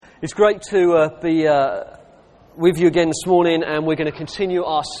It's great to be with you again this morning, and we're going to continue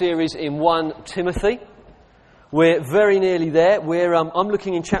our series in 1 Timothy. We're very nearly there. I'm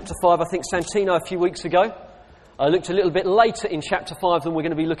looking in chapter 5. I think Santino a few weeks ago looked a little bit later in chapter 5 than we're going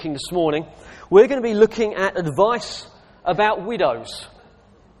to be looking this morning. We're going to be looking at advice about widows,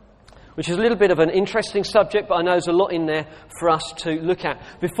 which is a little bit of an interesting subject, but I know there's a lot in there for us to look at.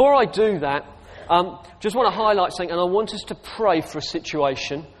 Before I do that, just want to highlight something, and I want us to pray for a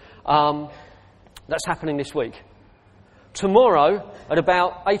situation that's happening this week. Tomorrow, at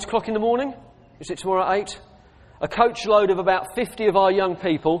about 8 o'clock in the morning, is it tomorrow at 8? A coach load of about 50 of our young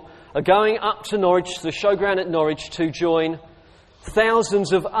people are going up to Norwich, to the showground at Norwich, to join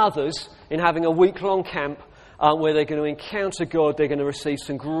thousands of others in having a week-long camp where they're going to encounter God, they're going to receive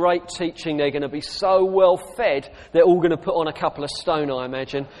some great teaching, they're going to be so well fed, they're all going to put on a couple of stone, I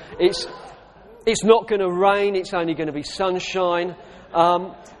imagine. It's not going to rain, it's only going to be sunshine.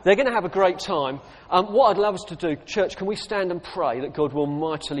 They're going to have a great time. What I'd love us to do, church, can we stand and pray that God will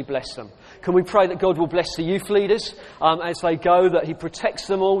mightily bless them? Can we pray that God will bless the youth leaders as they go, that He protects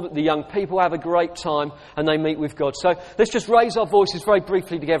them all, that the young people have a great time and they meet with God? So let's just raise our voices very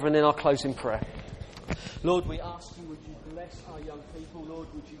briefly together and then I'll close in prayer. Lord, we ask you, would you bless our young people? Lord,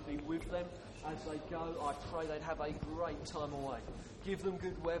 would you be with them as they go? I pray they'd have a great time away. Give them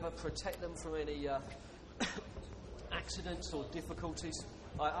good weather, protect them from any accidents or difficulties.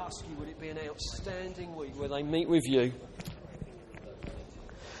 I ask you, would it be an outstanding week where they meet with you?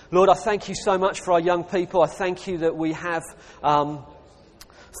 Lord, I thank you so much for our young people. I thank you that we have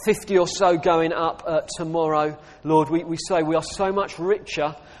 50 or so going up tomorrow. Lord, we say we are so much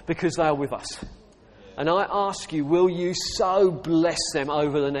richer because they are with us. And I ask you, will you so bless them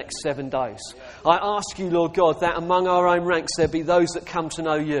over the next 7 days? I ask you, Lord God, that among our own ranks there be those that come to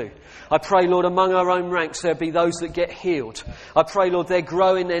know you. I pray, Lord, among our own ranks there be those that get healed. I pray, Lord, they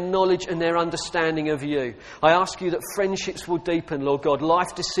grow in their knowledge and their understanding of you. I ask you that friendships will deepen, Lord God.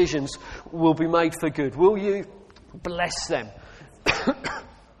 Life decisions will be made for good. Will you bless them,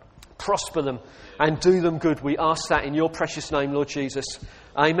 prosper them, and do them good? We ask that in your precious name, Lord Jesus.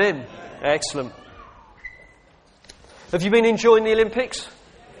 Amen. Excellent. Have you been enjoying the Olympics?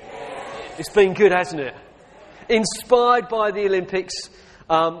 Yes. It's been good, hasn't it? Inspired by the Olympics,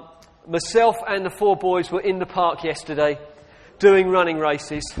 myself and the 4 boys were in the park yesterday doing running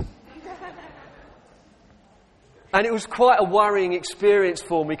races. And it was quite a worrying experience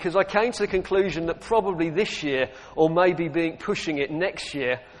for me because I came to the conclusion that probably this year, or maybe pushing it next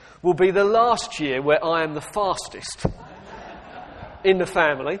year, will be the last year where I am the fastest in the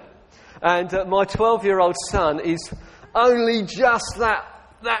family. And my 12-year-old son is only just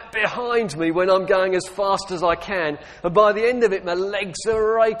that behind me when I'm going as fast as I can. And by the end of it, my legs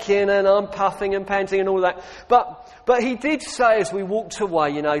are raking and I'm puffing and panting and all that. But he did say as we walked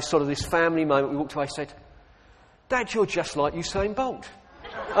away, sort of this family moment, we walked away, he said, "Dad, you're just like Usain Bolt."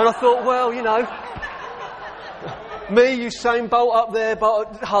 And I thought, well, me, Usain Bolt up there,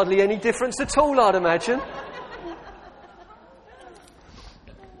 but hardly any difference at all, I'd imagine.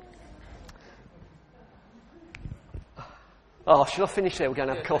 Oh, shall I finish there? We're going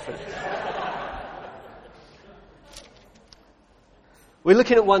to have a coffee. We're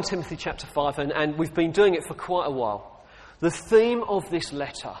looking at 1 Timothy chapter 5, and we've been doing it for quite a while. The theme of this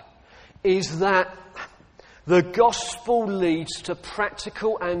letter is that the gospel leads to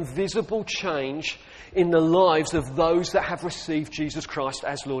practical and visible change in the lives of those that have received Jesus Christ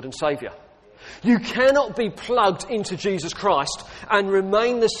as Lord and Saviour. You cannot be plugged into Jesus Christ and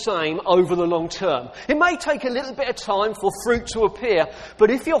remain the same over the long term. It may take a little bit of time for fruit to appear,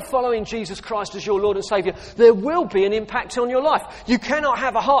 but if you're following Jesus Christ as your Lord and Saviour, there will be an impact on your life. You cannot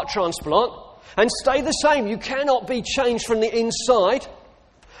have a heart transplant and stay the same. You cannot be changed from the inside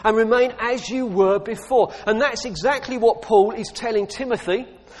and remain as you were before. And that's exactly what Paul is telling Timothy,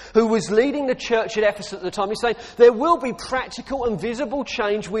 who was leading the church at Ephesus at the time. He's saying there will be practical and visible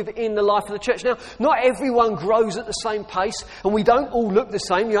change within the life of the church. Now, not everyone grows at the same pace, and we don't all look the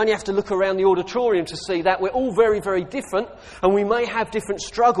same. You only have to look around the auditorium to see that. We're all very, very different, and we may have different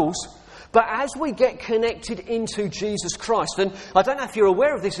struggles. But as we get connected into Jesus Christ, and I don't know if you're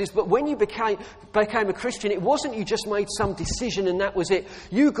aware of this, but when you became a Christian, it wasn't you just made some decision and that was it.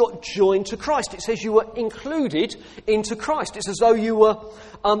 You got joined to Christ. It says you were included into Christ. It's as though you were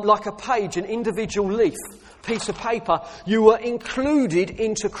like a page, an individual leaf, piece of paper. You were included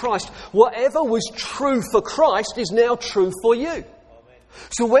into Christ. Whatever was true for Christ is now true for you. Amen.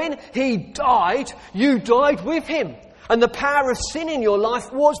 So when He died, you died with Him. And the power of sin in your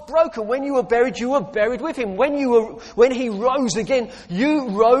life was broken. When you were buried with Him. When He rose again, you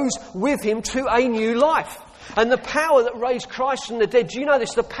rose with Him to a new life. And the power that raised Christ from the dead, do you know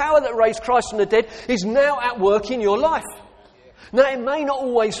this? The power that raised Christ from the dead is now at work in your life. Now, it may not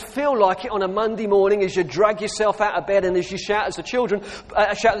always feel like it on a Monday morning as you drag yourself out of bed and as you shout at the children,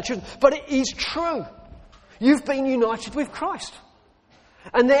 but it is true. You've been united with Christ.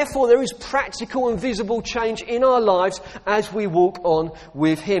 And therefore there is practical and visible change in our lives as we walk on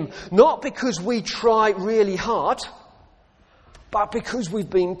with Him. Not because we try really hard, but because we've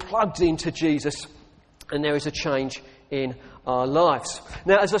been plugged into Jesus and there is a change in our lives.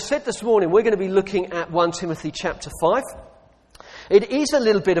 Now, as I said this morning, we're going to be looking at 1 Timothy chapter 5. It is a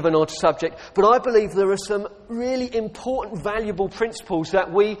little bit of an odd subject, but I believe there are some really important, valuable principles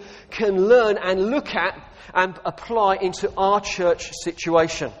that we can learn and look at and apply into our church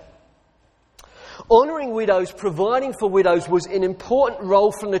situation. Honouring widows, providing for widows, was an important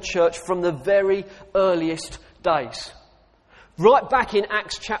role from the church from the very earliest days. Right back in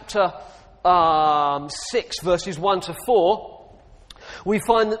Acts chapter 6, verses 1 to 4, we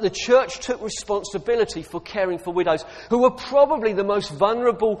find that the church took responsibility for caring for widows, who were probably the most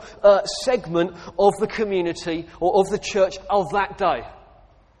vulnerable segment of the community or of the church of that day.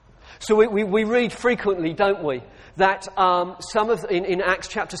 So we read frequently, don't we, that in Acts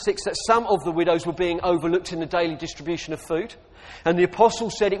chapter 6, that some of the widows were being overlooked in the daily distribution of food. And the apostle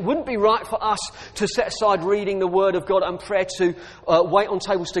said it wouldn't be right for us to set aside reading the Word of God and prayer to wait on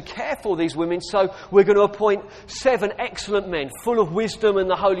tables to care for these women. So we're going to appoint 7 excellent men full of wisdom and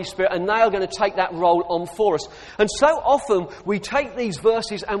the Holy Spirit, and they are going to take that role on for us. And so often we take these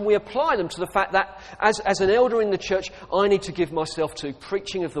verses and we apply them to the fact that as an elder in the church, I need to give myself to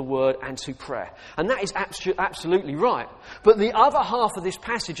preaching of the Word and to prayer. And that is absolutely right. But the other half of this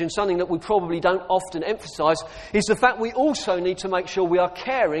passage, and something that we probably don't often emphasise, is the fact we also need to make sure we are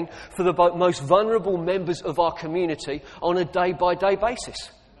caring for the most vulnerable members of our community on a day-by-day basis.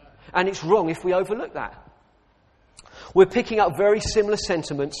 And it's wrong if we overlook that. We're picking up very similar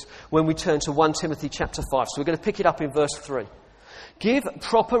sentiments when we turn to 1 Timothy chapter 5. So we're going to pick it up in verse 3. Give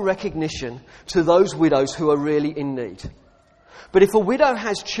proper recognition to those widows who are really in need. But if a widow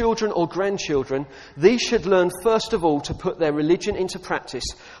has children or grandchildren, these should learn first of all to put their religion into practice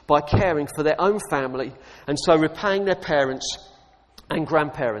by caring for their own family and so repaying their parents and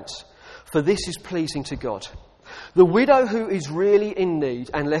grandparents, for this is pleasing to God. The widow who is really in need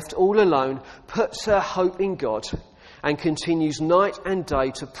and left all alone puts her hope in God and continues night and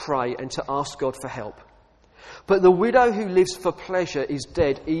day to pray and to ask God for help. But the widow who lives for pleasure is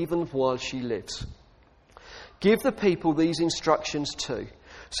dead even while she lives. Give the people these instructions too,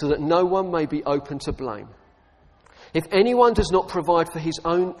 so that no one may be open to blame. If anyone does not provide for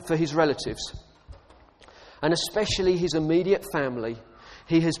his relatives, and especially his immediate family,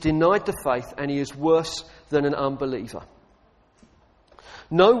 he has denied the faith and he is worse than an unbeliever.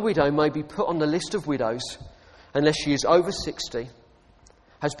 No widow may be put on the list of widows unless she is over 60,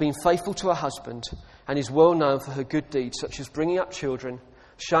 has been faithful to her husband, and is well known for her good deeds such as bringing up children,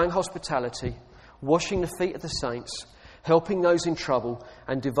 showing hospitality, washing the feet of the saints, helping those in trouble,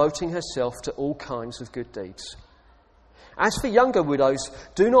 and devoting herself to all kinds of good deeds. As for younger widows,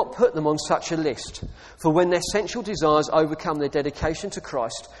 do not put them on such a list, for when their sensual desires overcome their dedication to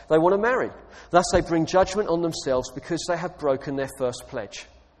Christ, they want to marry. Thus they bring judgment on themselves because they have broken their first pledge.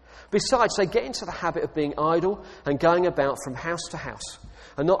 Besides, they get into the habit of being idle and going about from house to house.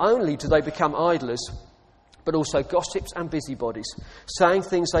 And not only do they become idlers, but also gossips and busybodies, saying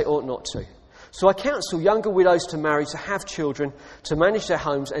things they ought not to. So I counsel younger widows to marry, to have children, to manage their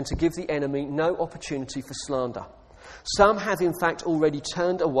homes, and to give the enemy no opportunity for slander. Some have in fact already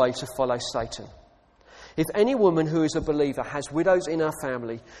turned away to follow Satan. If any woman who is a believer has widows in her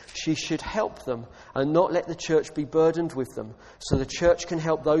family, she should help them and not let the church be burdened with them, so the church can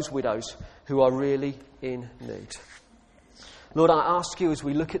help those widows who are really in need. Lord, I ask you as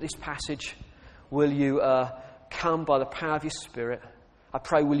we look at this passage, will you come by the power of your Spirit? I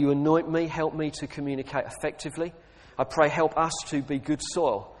pray, will you anoint me, help me to communicate effectively? I pray, help us to be good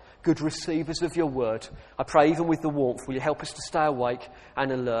soil, good receivers of your word. I pray, even with the warmth, will you help us to stay awake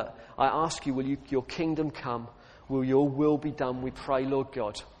and alert? I ask you, will your kingdom come? Will your will be done? We pray, Lord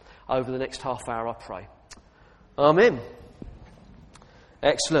God, over the next half hour, I pray. Amen.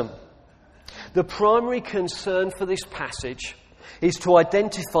 Excellent. The primary concern for this passage is to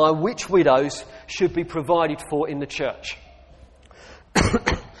identify which widows should be provided for in the church.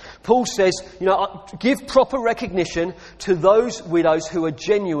 Paul says, give proper recognition to those widows who are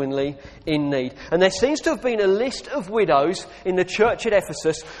genuinely in need. And there seems to have been a list of widows in the church at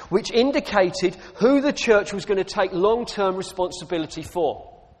Ephesus which indicated who the church was going to take long-term responsibility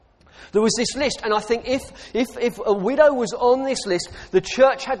for. There was this list, and I think if a widow was on this list, the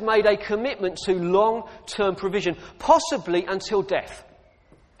church had made a commitment to long-term provision, possibly until death.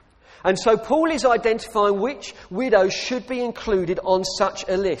 And so Paul is identifying which widows should be included on such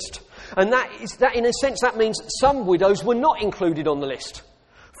a list. And that in a sense, that means some widows were not included on the list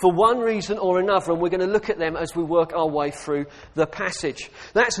for one reason or another, and we're going to look at them as we work our way through the passage.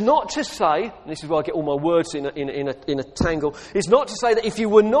 That's not to say, and this is where I get all my words in a tangle, it's not to say that if you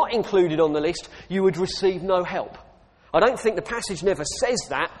were not included on the list, you would receive no help. I don't think the passage never says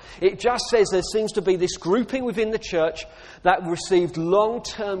that. It just says there seems to be this grouping within the church that received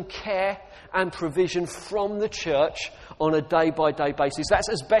long-term care and provision from the church on a day-by-day basis. That's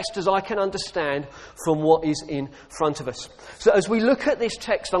as best as I can understand from what is in front of us. So as we look at this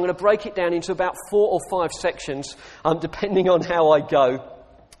text, I'm going to break it down into about 4 or 5 sections, depending on how I go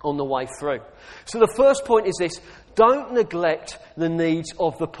on the way through. So the first point is this: don't neglect the needs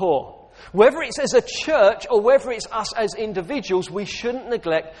of the poor. Whether it's as a church or whether it's us as individuals, we shouldn't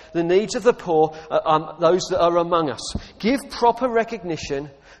neglect the needs of the poor, those that are among us. Give proper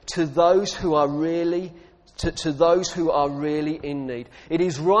recognition to those who are really in need. It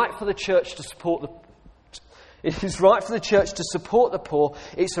is right for the church to support the poor.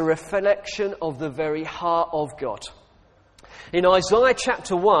 It's a reflection of the very heart of God. In Isaiah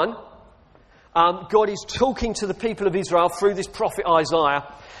chapter 1, God is talking to the people of Israel through this prophet Isaiah,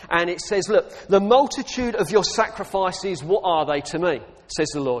 and it says, look, the multitude of your sacrifices, what are they to me, says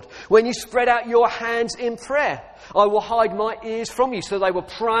the Lord? When you spread out your hands in prayer, I will hide my ears from you. So they were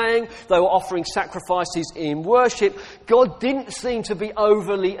praying, they were offering sacrifices in worship. God didn't seem to be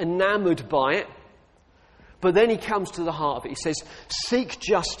overly enamoured by it. But then he comes to the heart of it. He says, seek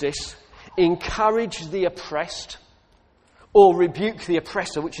justice, encourage the oppressed, or rebuke the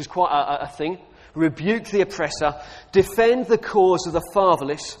oppressor, which is quite a thing. Rebuke the oppressor, defend the cause of the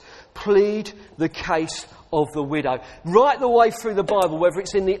fatherless, plead the case of the widow. Right the way through the Bible, whether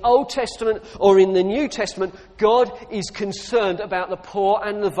it's in the Old Testament or in the New Testament, God is concerned about the poor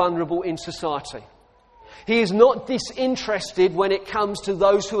and the vulnerable in society. He is not disinterested when it comes to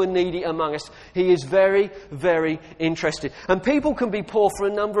those who are needy among us. He is very, very interested. And people can be poor for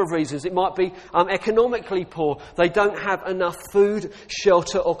a number of reasons. It might be economically poor. They don't have enough food,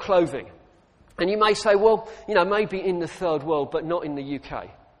 shelter or clothing. And you may say, well, maybe in the third world, but not in the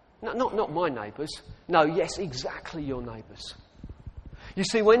UK. No, not my neighbours. No, yes, exactly your neighbours. You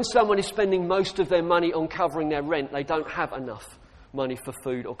see, when someone is spending most of their money on covering their rent, they don't have enough money for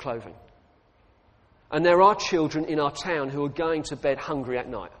food or clothing. And there are children in our town who are going to bed hungry at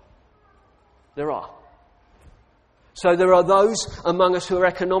night. There are. So there are those among us who are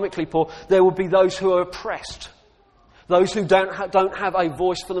economically poor. There will be those who are oppressed. Those who don't have a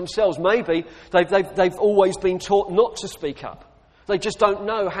voice for themselves. Maybe they've always been taught not to speak up. They just don't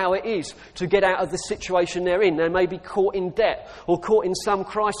know how it is to get out of the situation they're in. They may be caught in debt or caught in some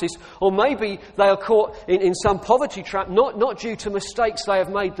crisis, or maybe they are caught in some poverty trap, not due to mistakes they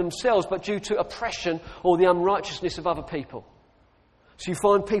have made themselves, but due to oppression or the unrighteousness of other people. So you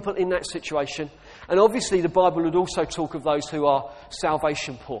find people in that situation. And obviously the Bible would also talk of those who are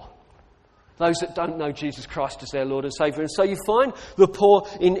salvation poor. Those that don't know Jesus Christ as their Lord and Saviour. And so you find the poor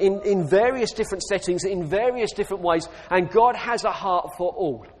in various different settings, in various different ways, and God has a heart for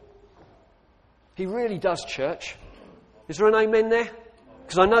all. He really does, church. Is there an amen there?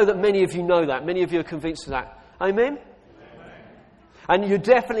 Because I know that many of you know that. Many of you are convinced of that. Amen? And you're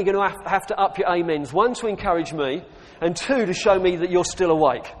definitely going to have to up your amens. 1, to encourage me, and 2, to show me that you're still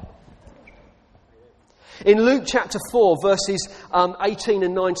awake. In Luke chapter 4, verses 18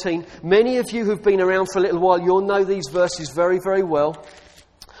 and 19, many of you who've been around for a little while, you'll know these verses very, very well.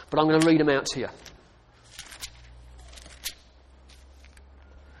 But I'm going to read them out to you.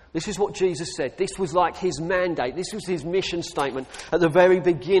 This is what Jesus said. This was like his mandate. This was his mission statement at the very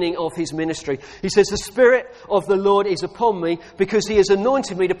beginning of his ministry. He says, the Spirit of the Lord is upon me because he has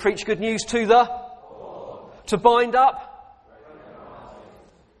anointed me to preach good news to the poor. To bind up.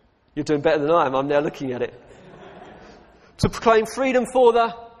 You're doing better than I am. I'm now looking at it. To proclaim freedom for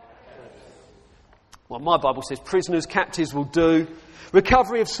the... Well, my Bible says prisoners, captives will do.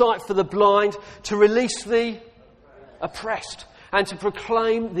 Recovery of sight for the blind. To release the oppressed. And to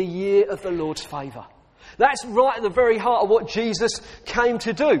proclaim the year of the Lord's favour. That's right at the very heart of what Jesus came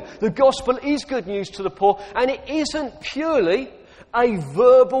to do. The gospel is good news to the poor. And it isn't purely a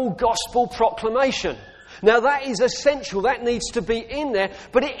verbal gospel proclamation. Now that is essential, that needs to be in there,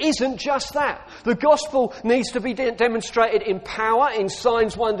 but it isn't just that. The gospel needs to be demonstrated in power, in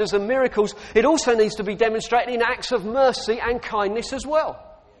signs, wonders and miracles. It also needs to be demonstrated in acts of mercy and kindness as well.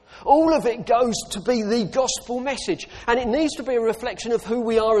 All of it goes to be the gospel message. And it needs to be a reflection of who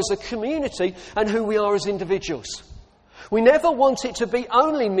we are as a community and who we are as individuals. We never want it to be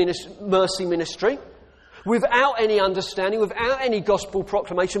only mercy ministry, without any understanding, without any gospel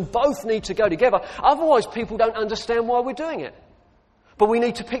proclamation. Both need to go together. Otherwise, people don't understand why we're doing it. But we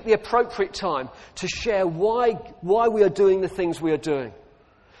need to pick the appropriate time to share why we are doing the things we are doing.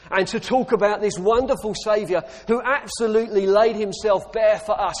 And to talk about this wonderful Saviour who absolutely laid himself bare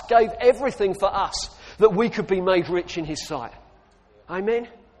for us, gave everything for us, that we could be made rich in his sight. Amen?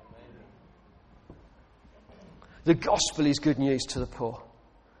 The gospel is good news to the poor.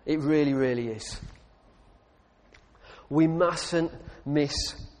 It really, really is. We mustn't miss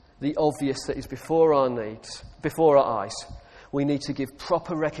the obvious that is before our eyes. We need to give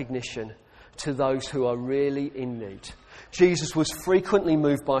proper recognition to those who are really in need. Jesus was frequently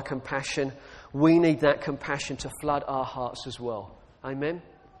moved by compassion. We need that compassion to flood our hearts as well. Amen?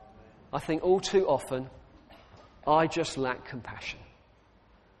 I think all too often, I just lack compassion.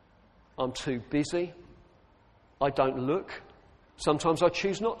 I'm too busy. I don't look. Sometimes I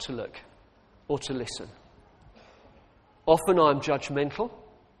choose not to look or to listen. Often I'm judgmental.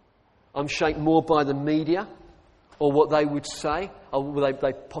 I'm shaped more by the media or what they would say. Oh, well,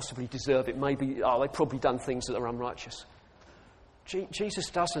 they possibly deserve it. Maybe, they've probably done things that are unrighteous. Jesus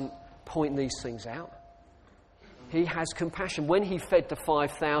doesn't point these things out. He has compassion. When he fed the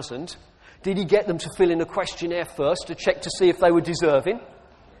 5,000, did he get them to fill in a questionnaire first to check to see if they were deserving?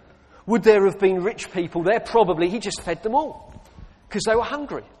 Would there have been rich people there? Probably. He just fed them all because they were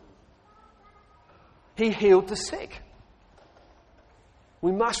hungry. He healed the sick.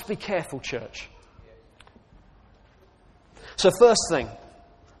 We must be careful, church. So first thing,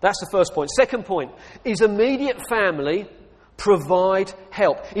 that's the first point. Second point is immediate family provide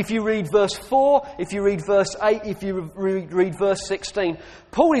help. If you read verse 4, if you read verse 8, if you read verse 16,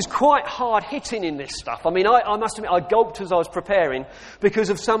 Paul is quite hard-hitting in this stuff. I mean, I must admit, I gulped as I was preparing because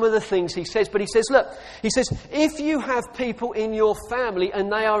of some of the things he says. But he says, look, if you have people in your family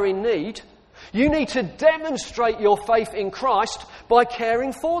and they are in need, you need to demonstrate your faith in Christ by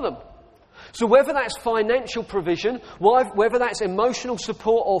caring for them. So whether that's financial provision, whether that's emotional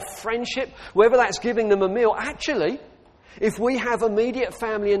support or friendship, whether that's giving them a meal, actually, if we have immediate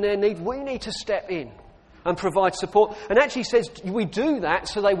family in their need, we need to step in and provide support. And actually says we do that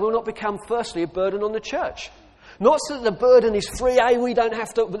so they will not become, firstly, a burden on the church. Not so that the burden is free, we don't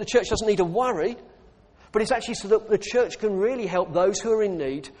have to, but the church doesn't need to worry. But it's actually so that the church can really help those who are in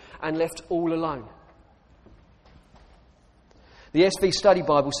need and left all alone. The SV Study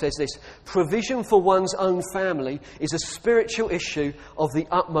Bible says this: provision for one's own family is a spiritual issue of the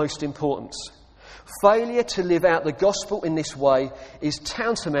utmost importance. Failure to live out the gospel in this way is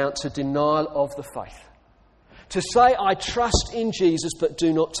tantamount to denial of the faith. To say I trust in Jesus but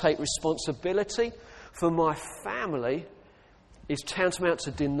do not take responsibility for my family is tantamount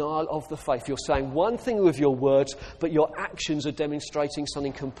to denial of the faith. You're saying one thing with your words, but your actions are demonstrating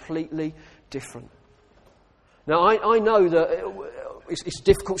something completely different. Now, I know that it's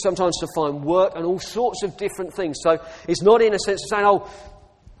difficult sometimes to find work and all sorts of different things. So it's not in a sense of saying,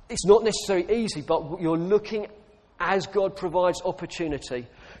 it's not necessarily easy, but you're looking as God provides opportunity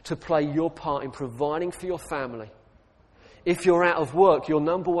to play your part in providing for your family. If you're out of work, your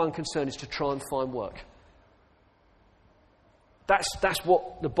number one concern is to try and find work. That's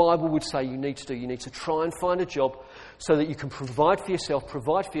what the Bible would say you need to do. You need to try and find a job so that you can provide for yourself,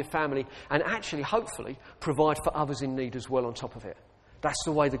 provide for your family, and actually, hopefully, provide for others in need as well on top of it. That's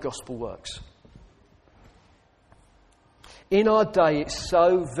the way the gospel works. In our day, it's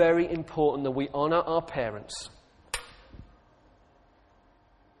so very important that we honour our parents.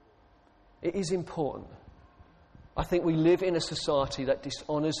 It is important. I think we live in a society that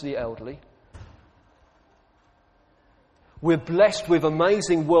dishonours the elderly. We're blessed with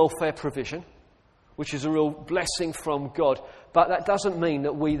amazing welfare provision, which is a real blessing from God. But that doesn't mean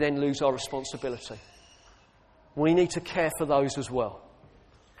that we then lose our responsibility. We need to care for those as well.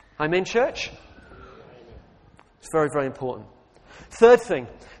 Amen, church? It's very, very important. Third thing,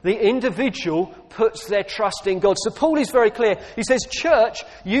 the individual puts their trust in God. So Paul is very clear. He says, church,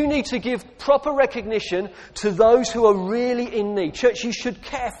 you need to give proper recognition to those who are really in need. Church, you should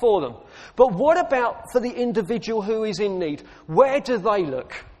care for them. But what about for the individual who is in need? Where do they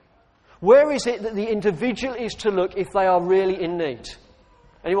look? Where is it that the individual is to look if they are really in need?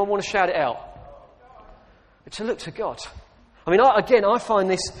 Anyone want to shout it out? To look to God. I mean, I find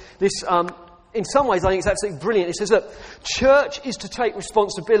this in some ways, I think it's absolutely brilliant. It says, look, church is to take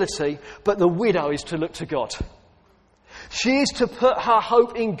responsibility, but the widow is to look to God. She is to put her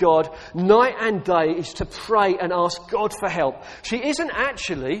hope in God night and day, is to pray and ask God for help. She isn't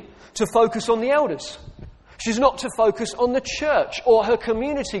actually to focus on the elders. She's not to focus on the church or her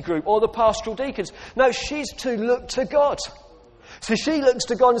community group or the pastoral deacons. No, she's to look to God. So she looks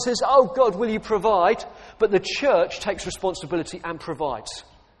to God and says, oh God, will you provide? But the church takes responsibility and provides.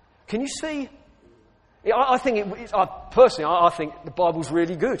 Can you see? I think the Bible's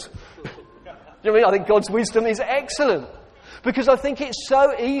really good. You know what I mean? I think God's wisdom is excellent. Because I think it's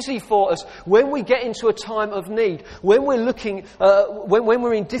so easy for us when we get into a time of need, when we're looking, when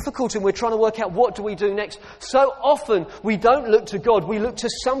we're in difficulty and we're trying to work out what do we do next. So often we don't look to God, we look to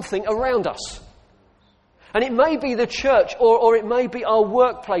something around us. And it may be the church, or it may be our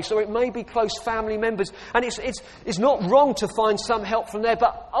workplace, or it may be close family members. And it's not wrong to find some help from there,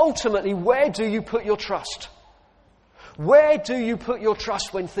 but ultimately, where do you put your trust? Where do you put your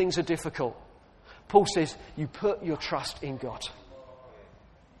trust when things are difficult? Paul says, you put your trust in God.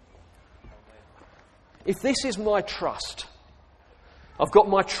 If this is my trust, I've got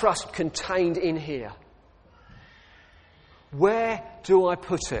my trust contained in here. Where do I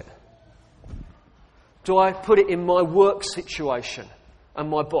put it? Do I put it in my work situation and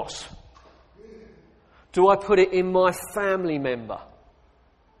my boss? Do I put it in my family member?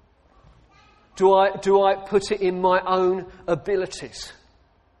 Do I put it in my own abilities?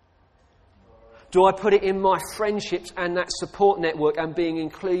 Do I put it in my friendships and that support network and being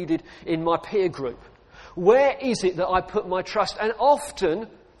included in my peer group? Where is it that I put my trust? And often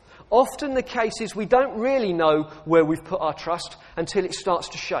the case is we don't really know where we've put our trust until it starts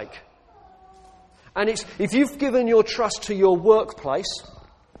to shake. And it's if you've given your trust to your workplace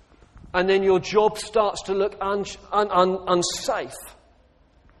and then your job starts to look unsafe,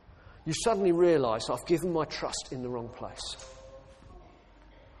 you suddenly realise I've given my trust in the wrong place.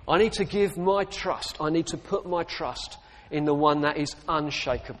 I need to give my trust, I need to put my trust in the one that is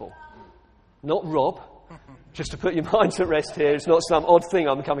unshakable. Not Rob, just to put your minds at rest here, it's not some odd thing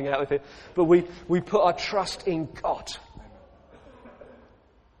I'm coming out with here, but we put our trust in God.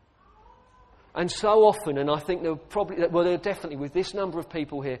 And so often, and I think there are definitely, with this number of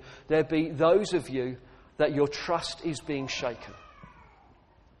people here, there'll be those of you that your trust is being shaken.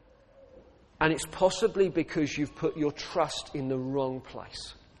 And it's possibly because you've put your trust in the wrong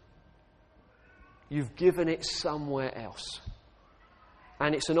place. You've given it somewhere else.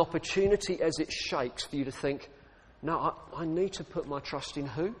 And it's an opportunity as it shakes for you to think, no, I need to put my trust in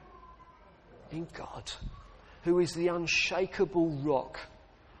who? In God, who is the unshakable rock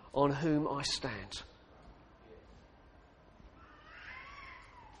on whom I stand.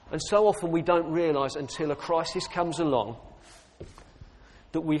 And so often we don't realise until a crisis comes along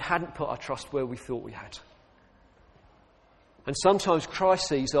that we hadn't put our trust where we thought we had. And sometimes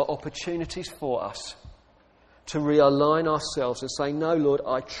crises are opportunities for us to realign ourselves and say, no, Lord,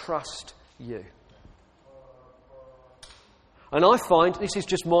 I trust you. And I find, this is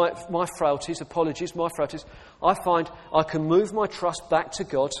just my frailties, apologies, my frailties, I find I can move my trust back to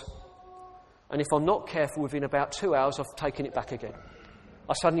God, and if I'm not careful, within about 2 hours, I've taken it back again.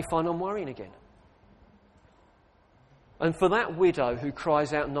 I suddenly find I'm worrying again. And for that widow who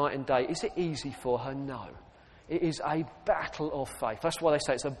cries out night and day, is it easy for her? No. It is a battle of faith. That's why they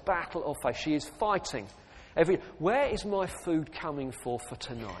say it's a battle of faith. She is fighting. Where is my food coming for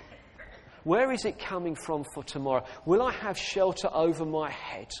tonight? Where is it coming from for tomorrow? Will I have shelter over my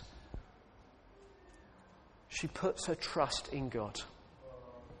head? She puts her trust in God.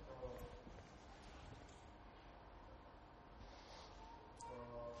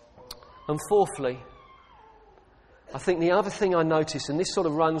 And fourthly, I think the other thing I notice, and this sort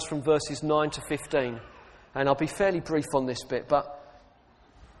of runs from verses 9 to 15, and I'll be fairly brief on this bit, but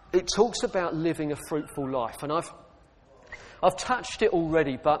it talks about living a fruitful life. And I've touched it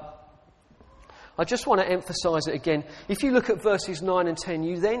already, but I just want to emphasise it again. If you look at verses 9 and 10,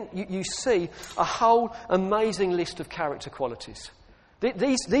 you see a whole amazing list of character qualities.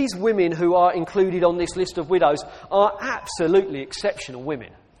 These women who are included on this list of widows are absolutely exceptional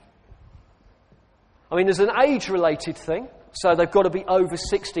women. I mean, there's an age-related thing, so they've got to be over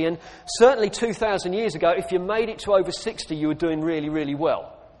 60, and certainly 2,000 years ago, if you made it to over 60, you were doing really, really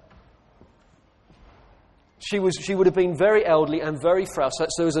well. She would have been very elderly and very frail, so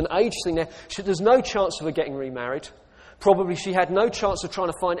there was an age thing there. There's no chance of her getting remarried. Probably she had no chance of trying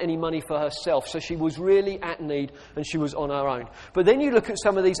to find any money for herself, so she was really at need and she was on her own. But then you look at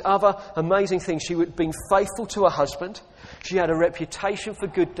some of these other amazing things. She had been faithful to her husband. She had a reputation for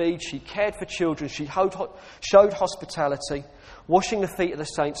good deeds. She cared for children. She showed hospitality, washing the feet of the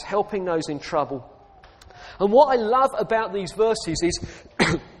saints, helping those in trouble. And what I love about these verses is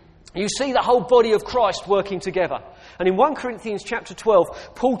You see the whole body of Christ working together. And in 1 Corinthians chapter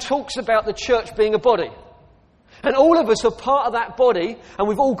 12, Paul talks about the church being a body. And all of us are part of that body, and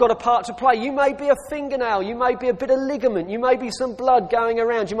we've all got a part to play. You may be a fingernail, you may be a bit of ligament, you may be some blood going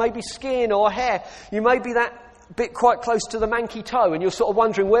around, you may be skin or hair, you may be that bit quite close to the manky toe, and you're sort of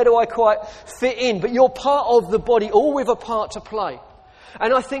wondering, where do I quite fit in? But you're part of the body, all with a part to play.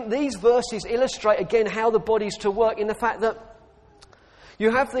 And I think these verses illustrate again how the body's to work, in the fact that you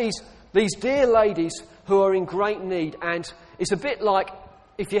have these dear ladies who are in great need, and it's a bit like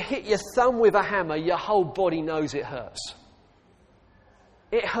if you hit your thumb with a hammer, your whole body knows it hurts.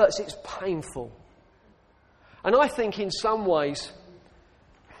 It hurts, it's painful. And I think in some ways,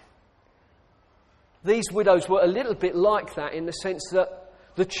 these widows were a little bit like that, in the sense that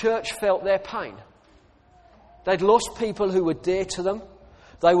the church felt their pain. They'd lost people who were dear to them.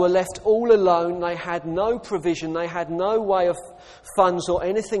 They were left all alone. They had no provision. They had no way of funds or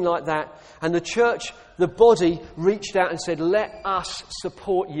anything like that. And the church, the body, reached out and said, let us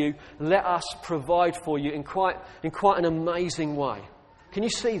support you. Let us provide for you in quite an amazing way. Can you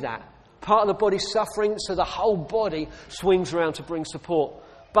see that? Part of the body suffering, so the whole body swings around to bring support.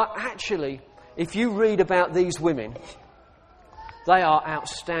 But actually, if you read about these women, they are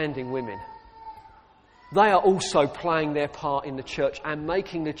outstanding women. They are also playing their part in the church and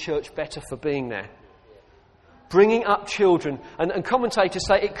making the church better for being there. Bringing up children. And commentators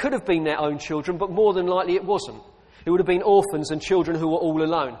say it could have been their own children, but more than likely it wasn't. It would have been orphans and children who were all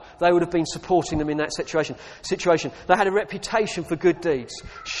alone. They would have been supporting them in that situation. They had a reputation for good deeds,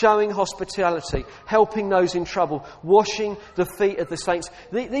 showing hospitality, helping those in trouble, washing the feet of the saints.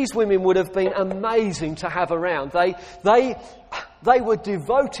 These women would have been amazing to have around. They were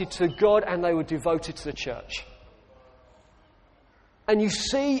devoted to God, and they were devoted to the church. And you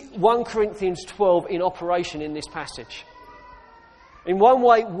see 1 Corinthians 12 in operation in this passage. In one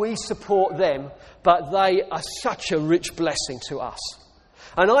way, we support them, but they are such a rich blessing to us.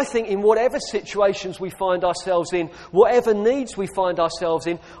 And I think in whatever situations we find ourselves in, whatever needs we find ourselves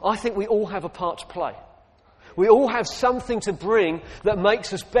in, I think we all have a part to play. We all have something to bring that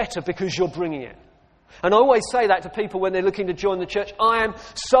makes us better because you're bringing it. And I always say that to people when they're looking to join the church. I am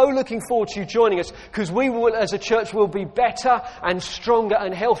so looking forward to you joining us, because we will, as a church, will be better and stronger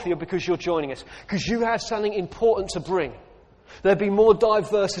and healthier because you're joining us. Because you have something important to bring. There'll be more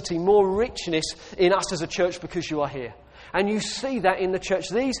diversity, more richness in us as a church because you are here. And you see that in the church.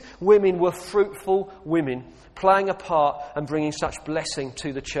 These women were fruitful women, playing a part and bringing such blessing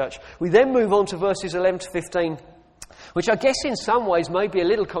to the church. We then move on to verses 11 to 15, which I guess in some ways may be a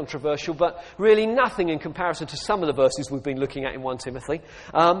little controversial, but really nothing in comparison to some of the verses we've been looking at in 1 Timothy.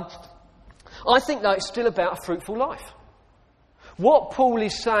 I think, though, it's still about a fruitful life. What Paul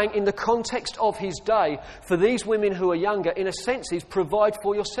is saying in the context of his day for these women who are younger, in a sense, is provide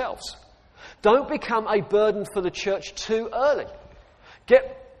for yourselves. Don't become a burden for the church too early.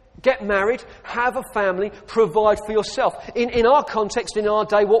 Get married, have a family, provide for yourself. In our context, in our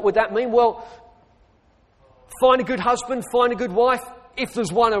day, what would that mean? Well, find a good husband, find a good wife. If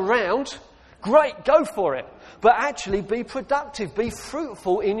there's one around, great, go for it. But actually be productive, be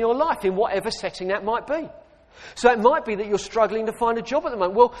fruitful in your life, in whatever setting that might be. So it might be that you're struggling to find a job at the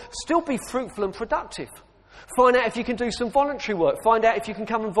moment. Well, still be fruitful and productive. Find out if you can do some voluntary work. Find out if you can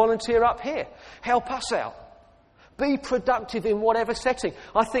come and volunteer up here. Help us out. Be productive in whatever setting.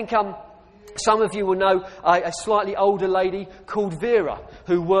 I think some of you will know a slightly older lady called Vera,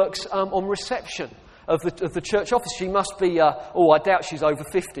 who works on reception of the church office. She must be, I doubt she's over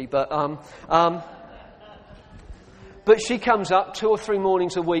 50, but she comes up 2 or 3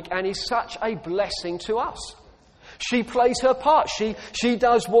 mornings a week and is such a blessing to us. She plays her part. She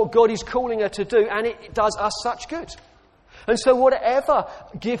does what God is calling her to do, and it does us such good. And so whatever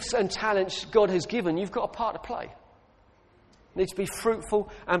gifts and talents God has given, you've got a part to play. You need to be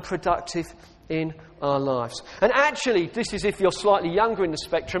fruitful and productive in our lives. And actually, this is if you're slightly younger in the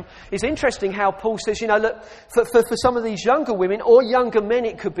spectrum, it's interesting how Paul says, look, for some of these younger women, or younger men,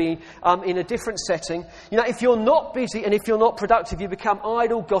 it could be in a different setting, if you're not busy and if you're not productive, you become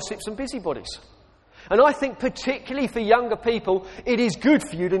idle, gossips and busybodies. And I think particularly for younger people, it is good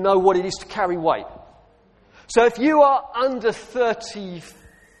for you to know what it is to carry weight. So if you are under 39,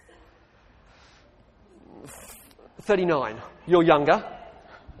 you're younger.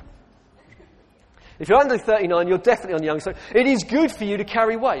 If you're under 39, you're definitely on the younger side. It is good for you to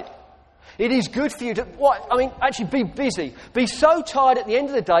carry weight. It is good for you to, actually be busy. Be so tired at the end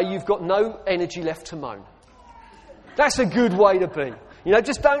of the day, you've got no energy left to moan. That's a good way to be.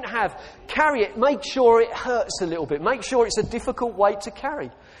 Just carry it. Make sure it hurts a little bit. Make sure it's a difficult weight to carry.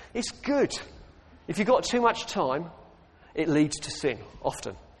 It's good. If you've got too much time, it leads to sin,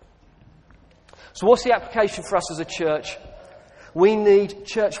 often. So what's the application for us as a church? We need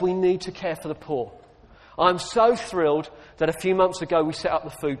to care for the poor. I'm so thrilled that a few months ago we set up the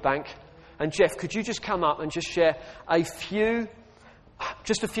food bank. And Jeff, could you just come up and just share a few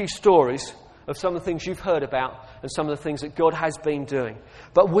stories of some of the things you've heard about and some of the things that God has been doing.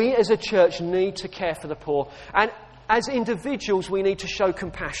 But we as a church need to care for the poor. And as individuals, we need to show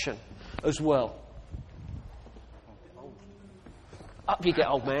compassion as well. Up you get,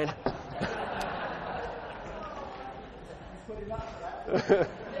 old man.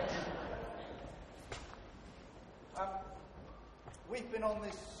 We've been on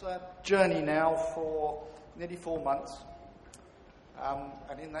this journey now for nearly 4 months.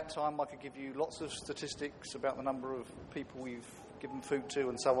 And in that time, I could give you lots of statistics about the number of people we've given food to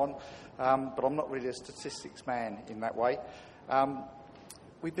and so on. But I'm not really a statistics man in that way.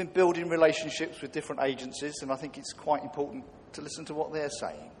 We've been building relationships with different agencies, and I think it's quite important to listen to what they're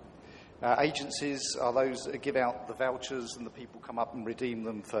saying. Agencies are those that give out the vouchers and the people come up and redeem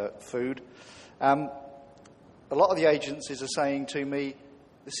them for food. A lot of the agencies are saying to me,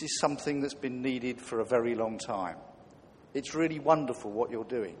 this is something that's been needed for a very long time. It's really wonderful what you're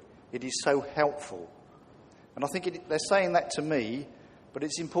doing. It is so helpful. And I think they're saying that to me, but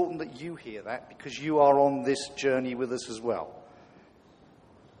it's important that you hear that because you are on this journey with us as well.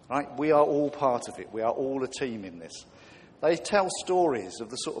 Right? We are all part of it. We are all a team in this. They tell stories of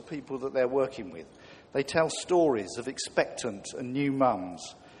the sort of people that they're working with. They tell stories of expectant and new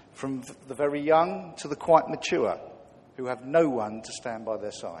mums, from the very young to the quite mature, who have no one to stand by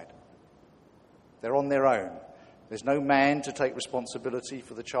their side. They're on their own. There's no man to take responsibility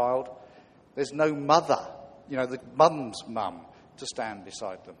for the child. There's no mother, the mum's mum, to stand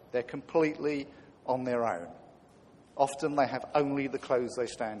beside them. They're completely on their own. Often they have only the clothes they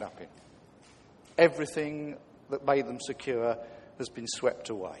stand up in. Everything that made them secure has been swept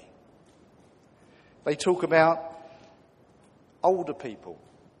away. They talk about older people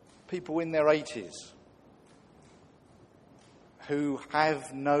in their 80s, who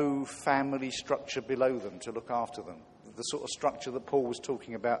have no family structure below them to look after them. The sort of structure that Paul was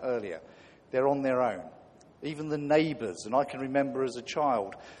talking about earlier. They're on their own. Even the neighbours, and I can remember as a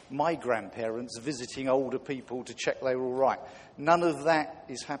child, my grandparents visiting older people to check they were all right. None of that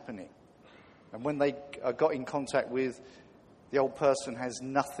is happening. And when they got in contact with, the old person has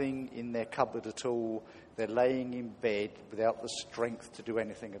nothing in their cupboard at all. They're laying in bed without the strength to do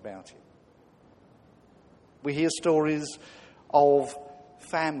anything about it. We hear stories of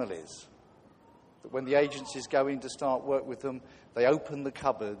families that when the agencies go in to start work with them, they open the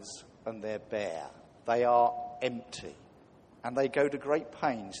cupboards and they're bare. They are empty. And they go to great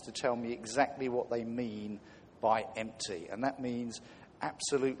pains to tell me exactly what they mean by empty. And that means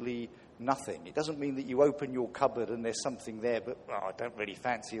absolutely nothing. It doesn't mean that you open your cupboard and there's something there, but I don't really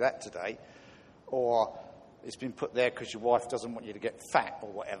fancy that today. Or it's been put there because your wife doesn't want you to get fat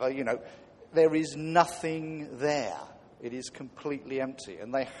or whatever. There is nothing there. It is completely empty,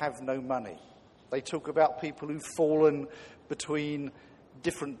 and they have no money. They talk about people who've fallen between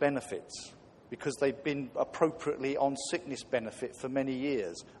different benefits because they've been appropriately on sickness benefit for many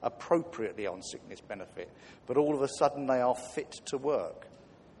years, appropriately on sickness benefit, but all of a sudden they are fit to work.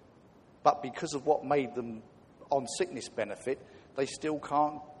 But because of what made them on sickness benefit, they still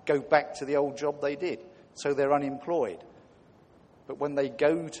can't go back to the old job they did, so they're unemployed. But when they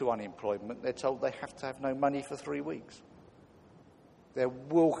go to unemployment, they're told they have to have no money for 3 weeks. They're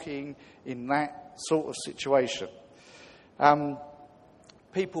walking in that sort of situation.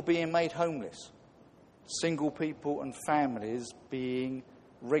 People being made homeless. Single people and families being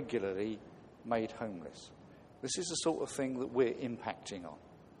regularly made homeless. This is the sort of thing that we're impacting on.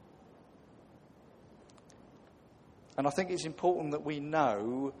 And I think it's important that we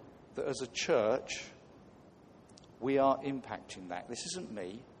know that as a church, we are impacting that. This isn't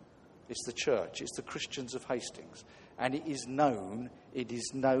me. It's the church. It's the Christians of Hastings. And it is known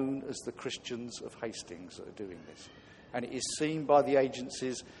as the Christians of Hastings that are doing this. And it is seen by the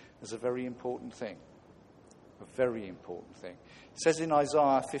agencies as a very important thing. A very important thing. It says in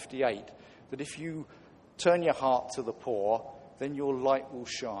Isaiah 58 that if you turn your heart to the poor, then your light will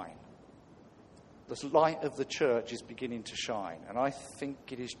shine. The light of the church is beginning to shine. And I think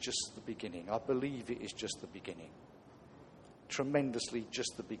it is just the beginning. I believe it is just the beginning. Tremendously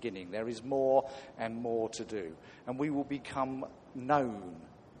just the beginning. There is more and more to do. And we will become known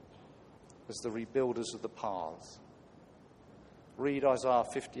as the rebuilders of the paths. Read Isaiah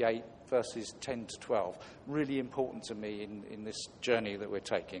 58 verses 10 to 12. Really important to me in this journey that we're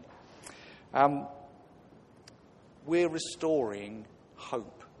taking. We're restoring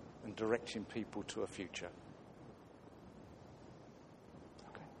hope and directing people to a future.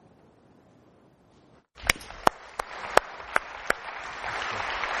 Okay.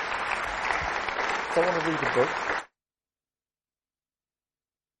 Don't want to read a book.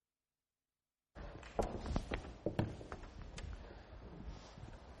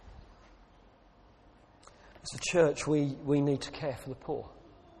 As a church, we need to care for the poor.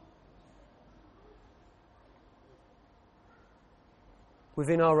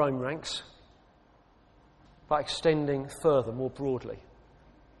 Within our own ranks, but extending further, more broadly.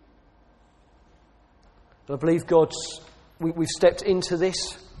 And I believe we've stepped into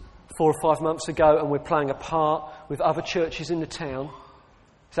this 4 or 5 months ago, and we're playing a part with other churches in the town.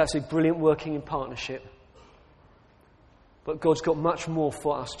 It's actually brilliant working in partnership. But God's got much more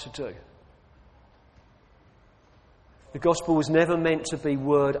for us to do. The gospel was never meant to be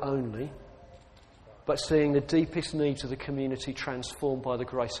word only, but seeing the deepest needs of the community transformed by the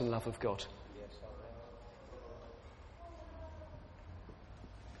grace and love of God.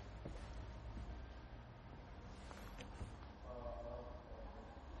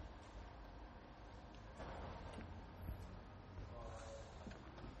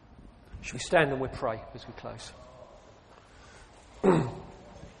 Should we stand and we'll pray as we close?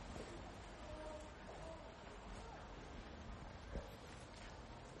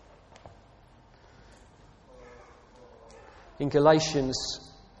 In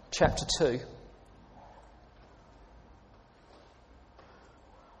Galatians chapter 2,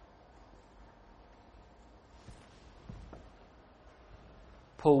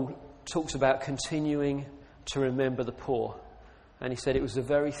 Paul talks about continuing to remember the poor. And he said it was the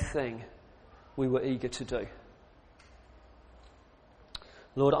very thing we were eager to do.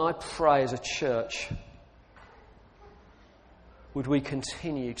 Lord, I pray as a church, would we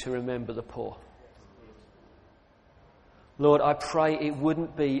continue to remember the poor? Lord, I pray it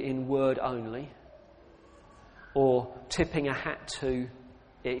wouldn't be in word only or tipping a hat to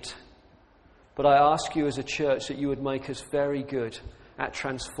it, but I ask you as a church that you would make us very good at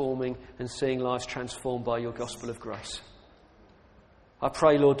transforming and seeing lives transformed by your gospel of grace. I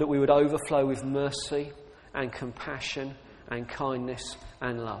pray, Lord, that we would overflow with mercy and compassion and kindness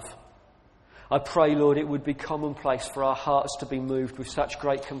and love. I pray, Lord, it would be commonplace for our hearts to be moved with such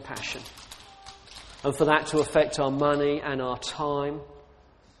great compassion, and for that to affect our money and our time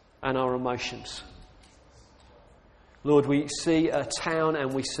and our emotions. Lord, we see a town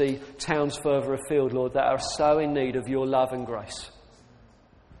and we see towns further afield, Lord, that are so in need of your love and grace.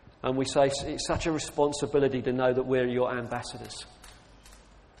 And we say it's such a responsibility to know that we're your ambassadors.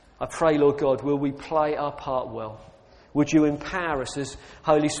 I pray, Lord God, will we play our part well? Would you empower us as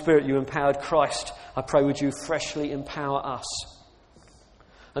Holy Spirit, you empowered Christ. I pray, would you freshly empower us?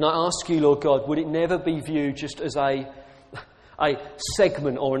 And I ask you, Lord God, would it never be viewed just as a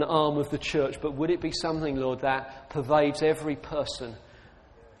segment or an arm of the church, but would it be something, Lord, that pervades every person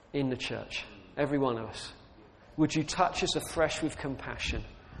in the church, every one of us? Would you touch us afresh with compassion?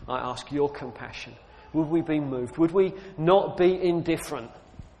 I ask your compassion. Would we be moved? Would we not be indifferent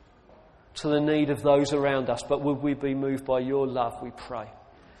to the need of those around us, but would we be moved by your love, we pray.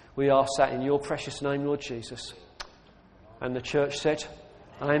 We ask that in your precious name, Lord Jesus. And the church said,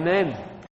 Amen.